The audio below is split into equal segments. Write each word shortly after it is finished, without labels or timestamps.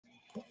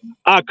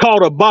I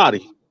caught a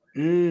body.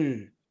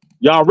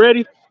 Y'all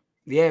ready?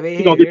 Yeah,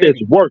 we gonna get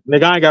this work,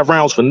 nigga. I ain't got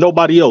rounds for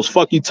nobody else.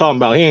 Fuck you talking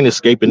about. He ain't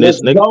escaping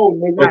this, nigga.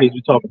 What are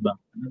you talking about?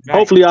 Right.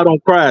 Hopefully I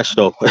don't crash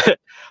though.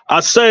 I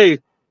say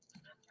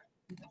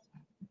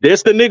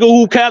this the nigga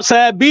who Caps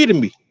had beating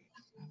me.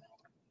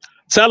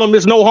 Tell him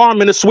there's no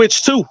harm in the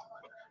switch too.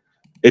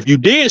 If you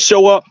did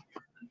show up,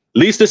 at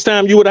least this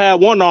time you would have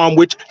had one arm,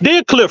 which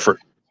did Clifford.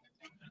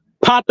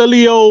 Pot the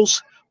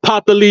Leos,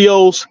 pot the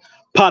Leos,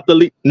 pot the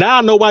Le. Now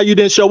I know why you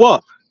didn't show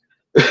up.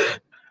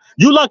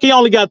 You lucky you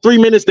only got 3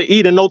 minutes to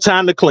eat and no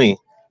time to clean.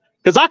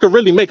 Because I could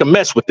really make a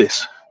mess with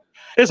this.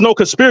 There's no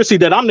conspiracy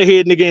that I'm the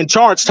head nigga in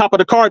charge, top of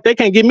the card. They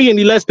can't get me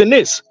any less than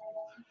this.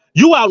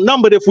 You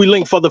outnumbered if we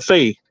link for the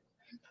fade.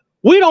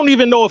 We don't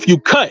even know if you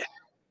cut.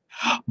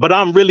 But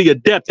I'm really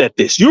adept at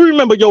this. You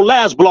remember your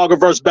last blogger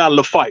versus Battle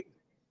of Fight?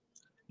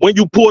 When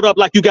you pulled up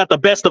like you got the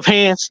best of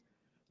hands?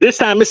 This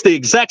time it's the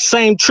exact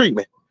same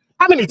treatment.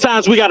 How many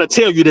times we got to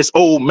tell you this,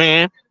 old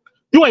man?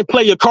 You ain't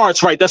play your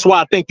cards right. That's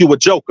why I think you a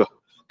joker.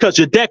 Because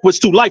your deck was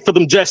too light for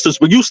them jesters,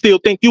 but you still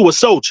think you a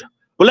soldier.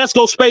 But let's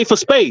go spade for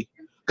spade.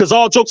 Because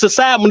all jokes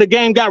aside, when the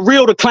game got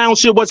real, the clown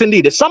shit wasn't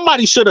needed.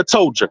 Somebody should have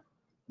told you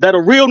that a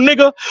real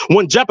nigga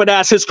wouldn't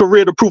jeopardize his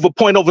career to prove a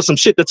point over some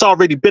shit that's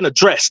already been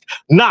addressed.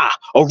 Nah,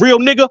 a real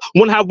nigga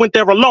wouldn't have went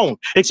there alone,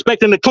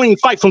 expecting a clean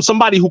fight from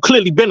somebody who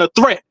clearly been a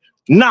threat.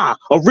 Nah,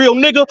 a real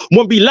nigga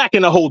wouldn't be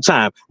lacking the whole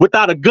time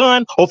without a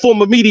gun or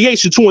form of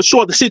mediation to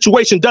ensure the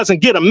situation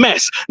doesn't get a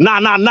mess. Nah.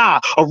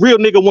 A real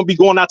nigga wouldn't be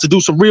going out to do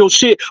some real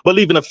shit, but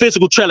leaving a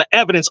physical trail of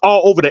evidence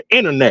all over the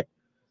internet.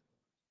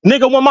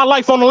 Nigga, when my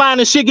life on the line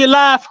and shit get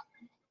live,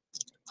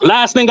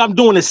 last thing I'm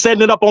doing is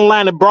setting it up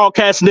online and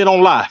broadcasting it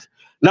on live.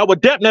 Now,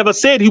 what Depp never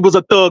said he was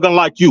a thug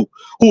unlike you,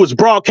 who was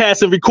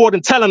broadcasting,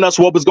 recording, telling us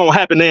what was going to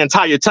happen the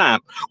entire time.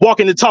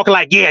 Walking and talking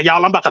like, yeah,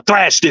 y'all, I'm about to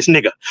thrash this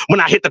nigga. When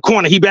I hit the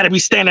corner, he better be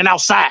standing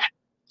outside.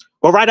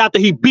 But right after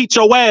he beat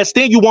your ass,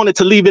 then you wanted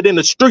to leave it in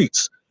the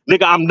streets.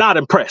 Nigga, I'm not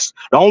impressed.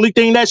 The only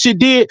thing that shit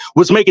did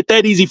was make it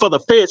that easy for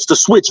the feds to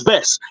switch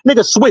vests.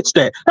 Nigga, switch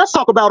that. Let's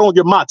talk about on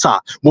your mata.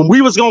 When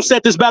we was going to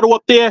set this battle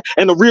up there,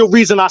 and the real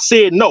reason I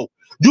said no,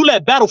 you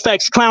let Battle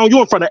Facts clown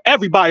you in front of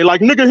everybody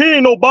like, nigga, he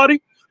ain't nobody.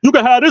 You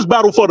can have this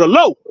battle for the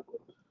low.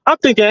 I'm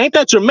thinking, ain't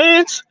that your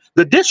man's?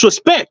 The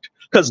disrespect,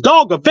 because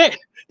dog a vet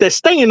that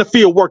stay in the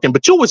field working,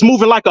 but you was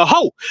moving like a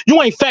hoe.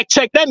 You ain't fact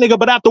checked that nigga,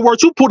 but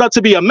afterwards you pulled up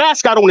to be a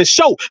mascot on his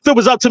show. If it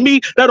was up to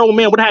me, that old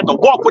man would have to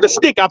walk with a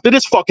stick after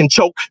this fucking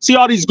choke. See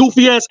all these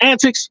goofy ass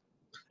antics?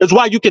 That's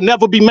why you can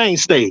never be main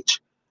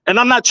stage. And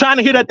I'm not trying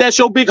to hit at that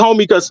show, big homie,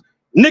 because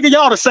nigga,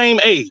 y'all the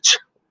same age.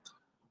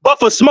 But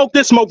for smoke,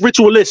 this smoke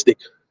ritualistic.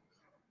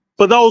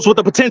 For those with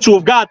the potential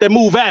of God that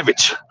move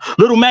average.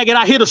 Little maggot,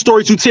 I hear the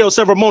stories you tell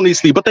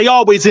ceremoniously, but they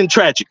always end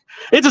tragic.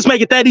 It just make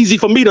it that easy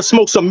for me to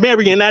smoke some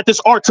Mary and add this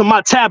art to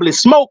my tablet.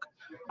 Smoke,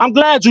 I'm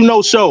glad you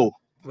know show.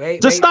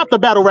 Just stop the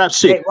battle rap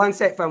shit. Wait, one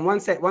sec, fam. One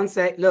sec.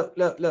 Look.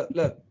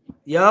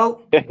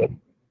 Yo.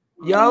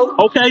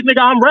 Okay, nigga,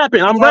 I'm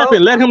rapping.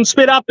 Let him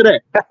spit after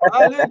that.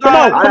 Come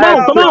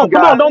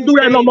on. Don't do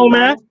that no more,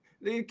 man.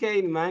 Luke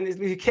Kane, man. It's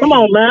Luke Kane. Come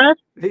on, man.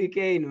 Luke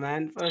Kane,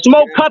 man.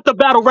 Smoke, cut the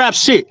battle rap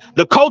shit.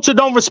 The culture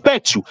don't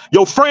respect you.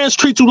 Your friends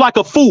treat you like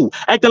a fool.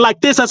 Acting like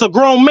this as a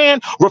grown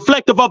man,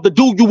 reflective of the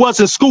dude you was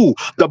in school.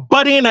 The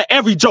butt end of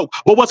every joke,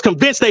 but was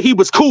convinced that he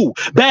was cool.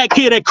 Bad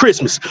kid at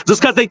Christmas.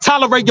 Just because they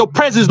tolerate your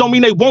presence don't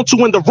mean they want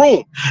you in the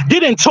room.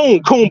 Get in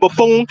tune, coon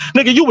buffoon.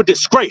 Nigga, you a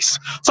disgrace.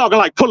 Talking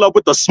like pull up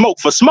with the smoke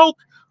for smoke.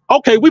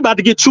 Okay, we about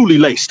to get truly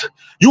laced.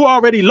 You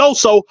already low,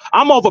 so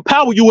I'm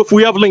overpower you if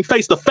we ever link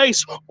face to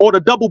face or the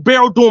double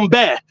barrel doing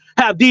bad.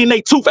 Have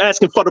DNA Tooth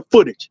asking for the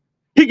footage.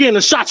 He getting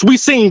the shots we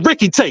seen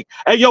Ricky take.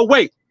 Hey, yo,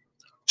 wait.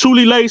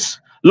 Truly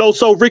Lace,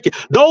 Loso, Ricky.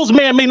 Those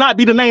men may not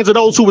be the names of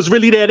those who was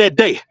really there that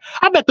day.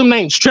 I bet them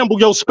names tremble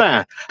your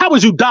spine. How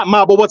was you dot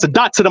mob or what's a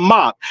dot to the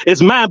mob?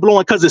 It's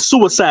mind-blowing because it's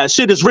suicide.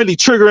 Shit is really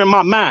triggering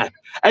my mind.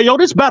 Hey, yo,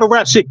 this battle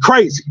rap shit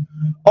crazy.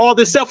 All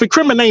this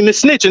self-incriminating and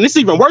snitching. It's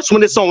even worse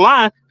when it's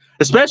online.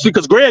 Especially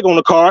because Greg on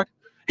the card,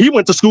 he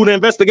went to school to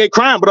investigate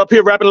crime, but up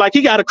here rapping like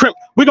he got a crimp.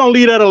 We're gonna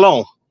leave that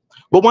alone.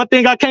 But one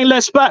thing I can't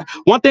let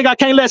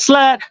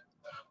slide,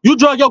 you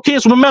drug your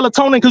kids with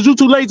melatonin because you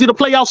too lazy to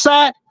play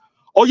outside,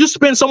 or you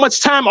spend so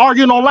much time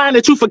arguing online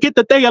that you forget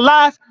that they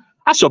alive.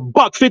 I should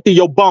 $150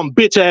 your bum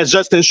bitch ass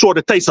just to ensure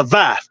that they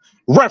survive.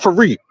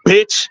 Referee,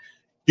 bitch.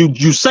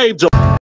 You saved your